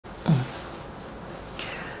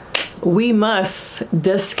We must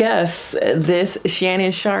discuss this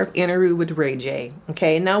Shannon Sharpe interview with Ray J.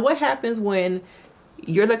 Okay, now what happens when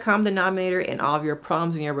you're the common denominator in all of your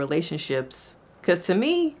problems in your relationships? Because to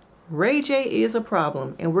me, Ray J is a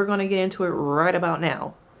problem, and we're going to get into it right about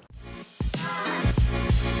now.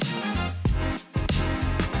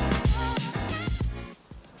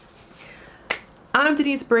 I'm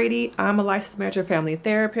Denise Brady. I'm a licensed marriage and family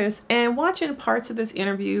therapist, and watching parts of this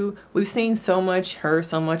interview, we've seen heard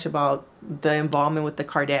so much about the involvement with the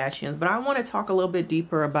Kardashians, but I want to talk a little bit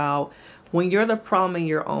deeper about when you're the problem in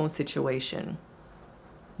your own situation.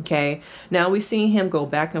 Okay, now we've seen him go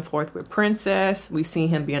back and forth with Princess. We've seen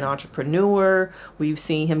him be an entrepreneur. We've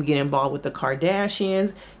seen him get involved with the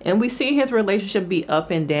Kardashians, and we've seen his relationship be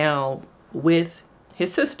up and down with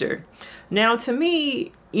his sister. Now, to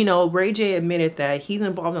me, you know, Ray J admitted that he's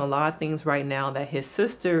involved in a lot of things right now that his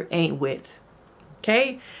sister ain't with.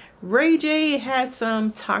 Okay, Ray J has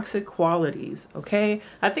some toxic qualities. Okay,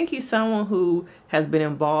 I think he's someone who has been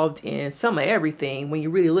involved in some of everything. When you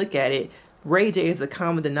really look at it, Ray J is a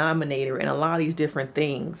common denominator in a lot of these different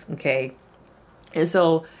things. Okay, and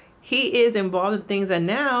so he is involved in things that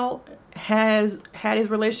now has had his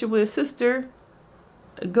relationship with his sister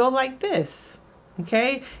go like this.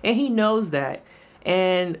 Okay, and he knows that.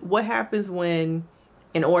 And what happens when,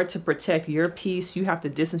 in order to protect your peace, you have to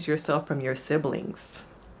distance yourself from your siblings?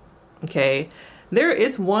 Okay, there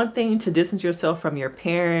is one thing to distance yourself from your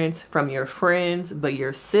parents, from your friends, but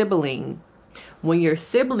your sibling, when your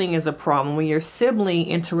sibling is a problem, when your sibling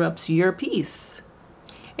interrupts your peace.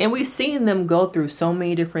 And we've seen them go through so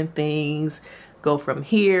many different things, go from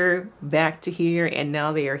here back to here, and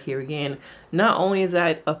now they are here again. Not only is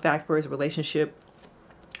that a fact for his relationship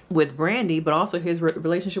with Brandi, but also his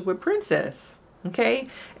relationship with Princess. Okay,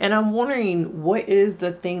 and I'm wondering, what is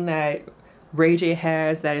the thing that Ray J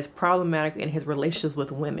has that is problematic in his relationships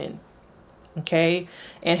with women? Okay,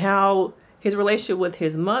 and how his relationship with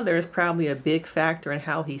his mother is probably a big factor in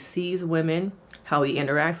how he sees women, how he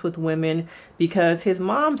interacts with women, because his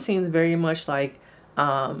mom seems very much like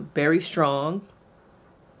very strong,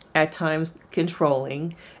 at times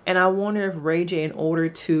controlling. And I wonder if Ray J, in order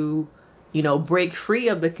to, you know, break free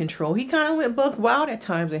of the control, he kind of went buck wild at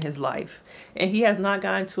times in his life, and he has not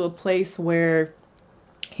gotten to a place where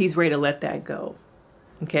he's ready to let that go.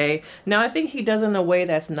 Okay, now I think he does it in a way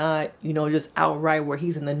that's not, you know, just outright where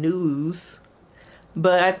he's in the news,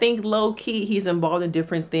 but I think low key he's involved in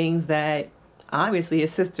different things that obviously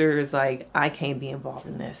his sister is like, I can't be involved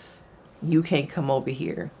in this, you can't come over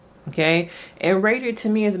here. Okay, and Ray J to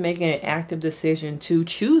me is making an active decision to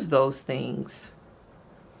choose those things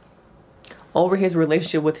over his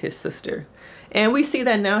relationship with his sister. And we see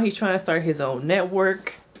that now he's trying to start his own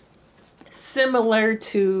network, similar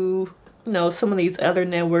to, you know, some of these other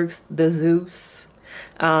networks, the Zeus.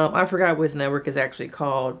 I forgot what his network is actually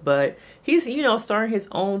called, but he's, you know, starting his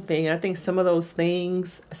own thing. I think some of those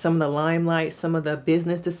things, some of the limelight, some of the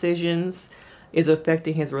business decisions is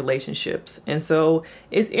affecting his relationships. And so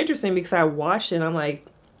it's interesting because I watched it and I'm like,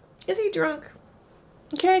 is he drunk?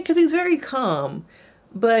 Okay, because he's very calm.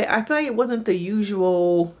 But I feel like it wasn't the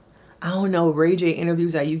usual, I don't know, Ray J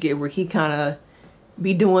interviews that you get where he kind of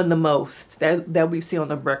be doing the most that we see on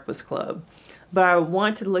The Breakfast Club. But I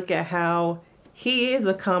want to look at how he is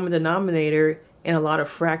a common denominator in a lot of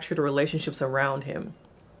fractured relationships around him.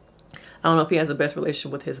 I don't know if he has the best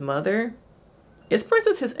relationship with his mother. Is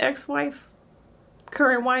Princess his ex-wife?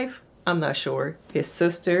 Current wife? I'm not sure. His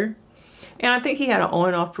sister. And I think he had an on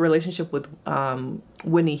and off relationship with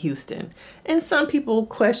Whitney Houston. And some people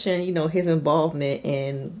question, you know, his involvement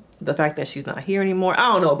in the fact that she's not here anymore.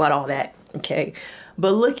 I don't know about all that, okay?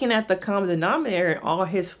 But looking at the common denominator in all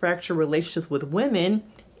his fractured relationships with women,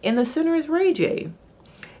 in the center is Ray J.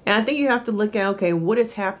 And I think you have to look at, okay, what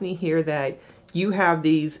is happening here that you have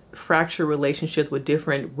these fractured relationships with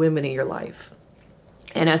different women in your life?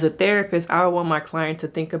 And as a therapist, I want my client to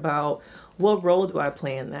think about, what role do I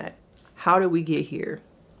play in that? How did we get here?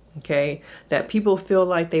 Okay, that people feel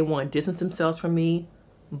like they want to distance themselves from me,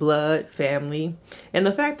 blood, family. And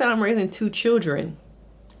the fact that I'm raising 2 children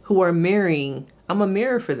who are marrying, I'm a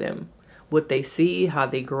mirror for them. What they see, how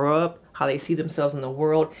they grow up, how they see themselves in the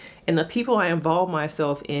world, and the people I involve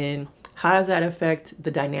myself in, how does that affect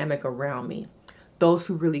the dynamic around me? Those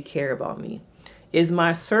who really care about me. Is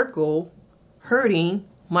my circle hurting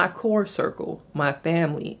my core circle, my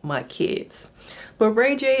family, my kids? But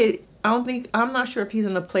Ray J, I'm not sure if he's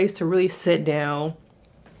in a place to really sit down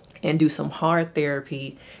and do some hard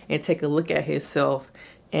therapy and take a look at himself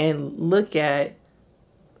and look at,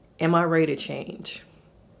 am I ready to change?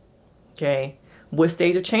 Okay, What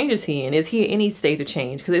stage of change is he in? Is he in any stage of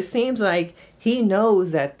change? Because it seems like he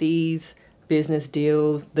knows that these business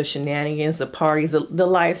deals, the shenanigans, the parties, the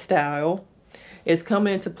lifestyle is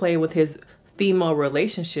coming into play with his female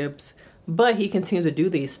relationships, but he continues to do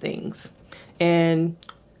these things. And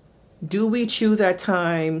do we choose at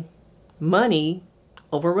time money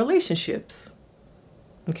over relationships?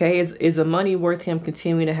 Okay, is the money worth him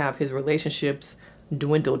continuing to have his relationships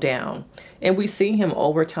dwindle down? And we see him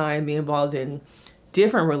over time be involved in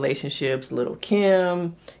different relationships. Little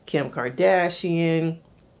Kim Kardashian,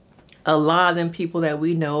 a lot of them people that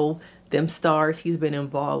we know, them stars he's been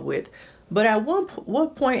involved with. But at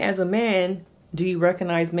what point as a man do you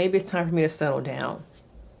recognize maybe it's time for me to settle down?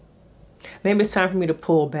 Maybe it's time for me to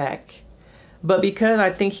pull back. But because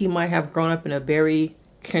I think he might have grown up in a very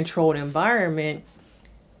controlled environment,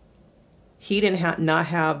 he didn't not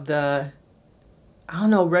have the, I don't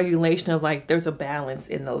know, regulation of like, there's a balance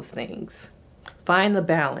in those things. Find the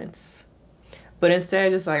balance. But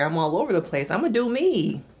instead, just like, I'm all over the place. I'm going to do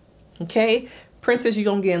me. Okay? Princess, you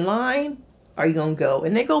going to get in line? Or you going to go?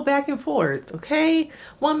 And they go back and forth. Okay?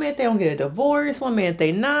 One minute they don't get a divorce. One minute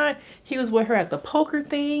they not. He was with her at the poker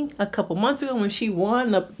thing a couple months ago when she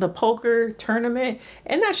won the poker tournament.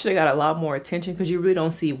 And that should have got a lot more attention because you really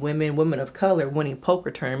don't see women of color winning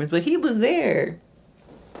poker tournaments. But he was there.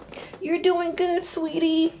 You're doing good,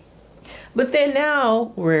 sweetie. But then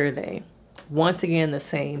now, where are they? Once again, the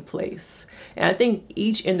same place. And I think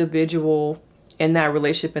each individual in that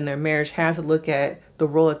relationship, in their marriage, has to look at the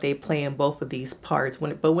role that they play in both of these parts.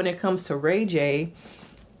 But when it comes to Ray J,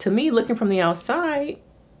 to me, looking from the outside,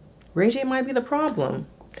 Ray J might be the problem.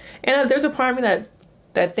 And there's a part of me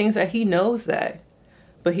that thinks that he knows that,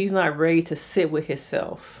 but he's not ready to sit with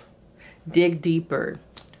himself, dig deeper,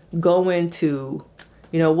 go into,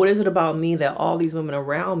 what is it about me that all these women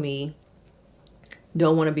around me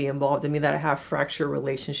don't want to be involved in me, that I have fractured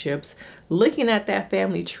relationships, looking at that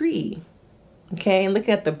family tree. Okay, and look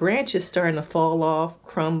at the branches starting to fall off,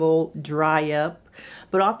 crumble, dry up.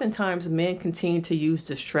 But oftentimes men continue to use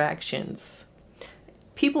distractions.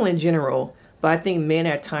 People in general, but I think men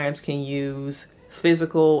at times can use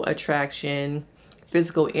physical attraction,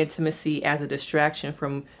 physical intimacy as a distraction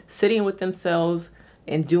from sitting with themselves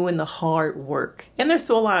and doing the hard work. And there's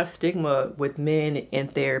still a lot of stigma with men in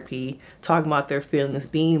therapy, talking about their feelings,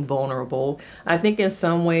 being vulnerable. I think in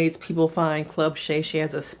some ways people find Club Shay Shay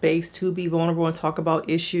as a space to be vulnerable and talk about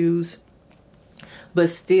issues. But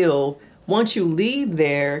still, once you leave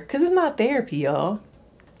there, because it's not therapy, y'all.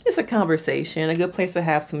 It's a conversation, a good place to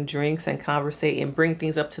have some drinks and conversate and bring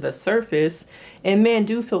things up to the surface. And men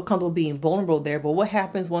do feel comfortable being vulnerable there. But what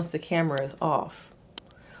happens once the camera is off?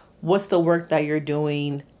 What's the work that you're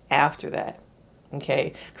doing after that?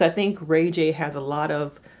 Okay. Because I think Ray J has a lot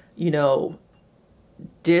of,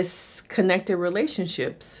 disconnected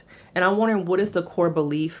relationships. And I'm wondering, what is the core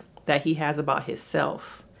belief that he has about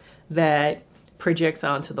himself that projects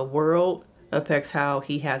onto the world, affects how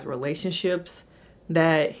he has relationships,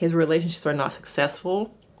 that his relationships are not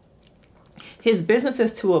successful. His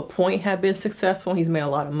businesses to a point have been successful. He's made a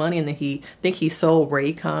lot of money, and then he sold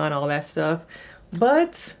Raycon, all that stuff.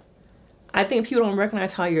 But I think people don't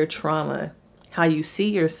recognize how your trauma, how you see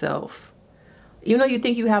yourself, even though you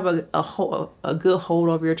think you have a good hold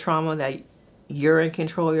over your trauma, that you're in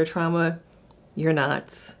control of your trauma, you're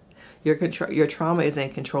not. Your trauma is in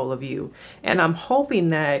control of you. And I'm hoping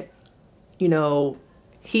that,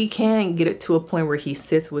 he can get it to a point where he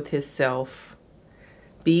sits with himself,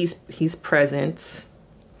 he's present,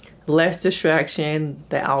 less distraction,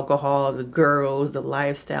 the alcohol, the girls, the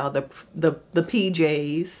lifestyle, the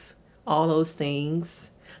PJs, all those things,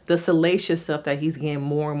 the salacious stuff that he's getting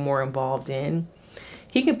more and more involved in.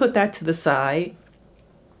 He can put that to the side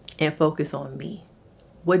and focus on me.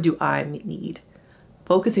 What do I need?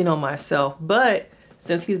 Focusing on myself. But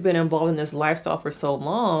since he's been involved in this lifestyle for so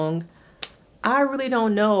long, I really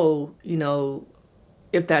don't know,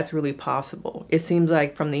 if that's really possible. It seems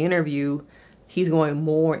like from the interview, he's going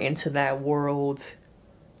more into that world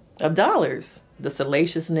of dollars, the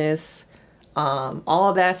salaciousness, all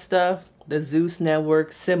of that stuff, the Zeus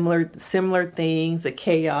network, similar things, the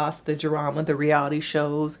chaos, the drama, the reality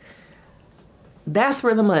shows. That's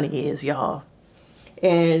where the money is, y'all.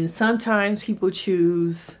 And sometimes people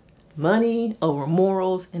choose money over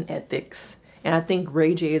morals and ethics. And I think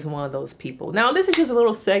Ray J is one of those people. Now, this is just a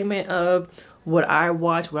little segment of what I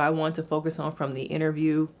watched, what I want to focus on from the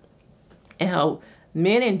interview, and how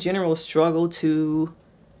men in general struggle to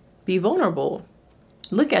be vulnerable,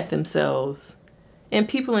 look at themselves. And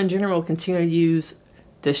people in general continue to use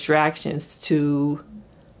distractions to,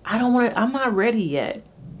 I'm not ready yet.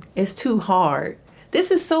 It's too hard. This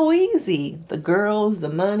is so easy. The girls, the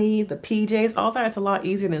money, the PJs, all that's a lot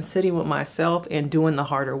easier than sitting with myself and doing the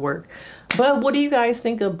harder work. But what do you guys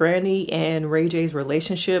think of Brandi and Ray J's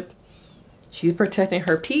relationship? She's protecting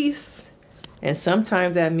her peace, and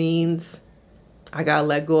sometimes that means I gotta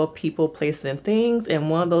let go of people, places, and things, and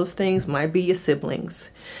one of those things might be your siblings.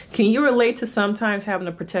 Can you relate to sometimes having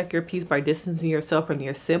to protect your peace by distancing yourself from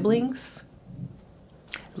your siblings?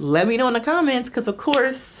 Let me know in the comments, because of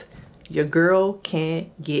course, your girl can't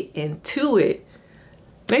get into it.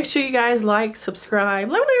 Make sure you guys like, subscribe,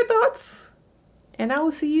 let me know your thoughts, and I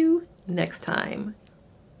will see you next time.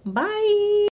 Bye.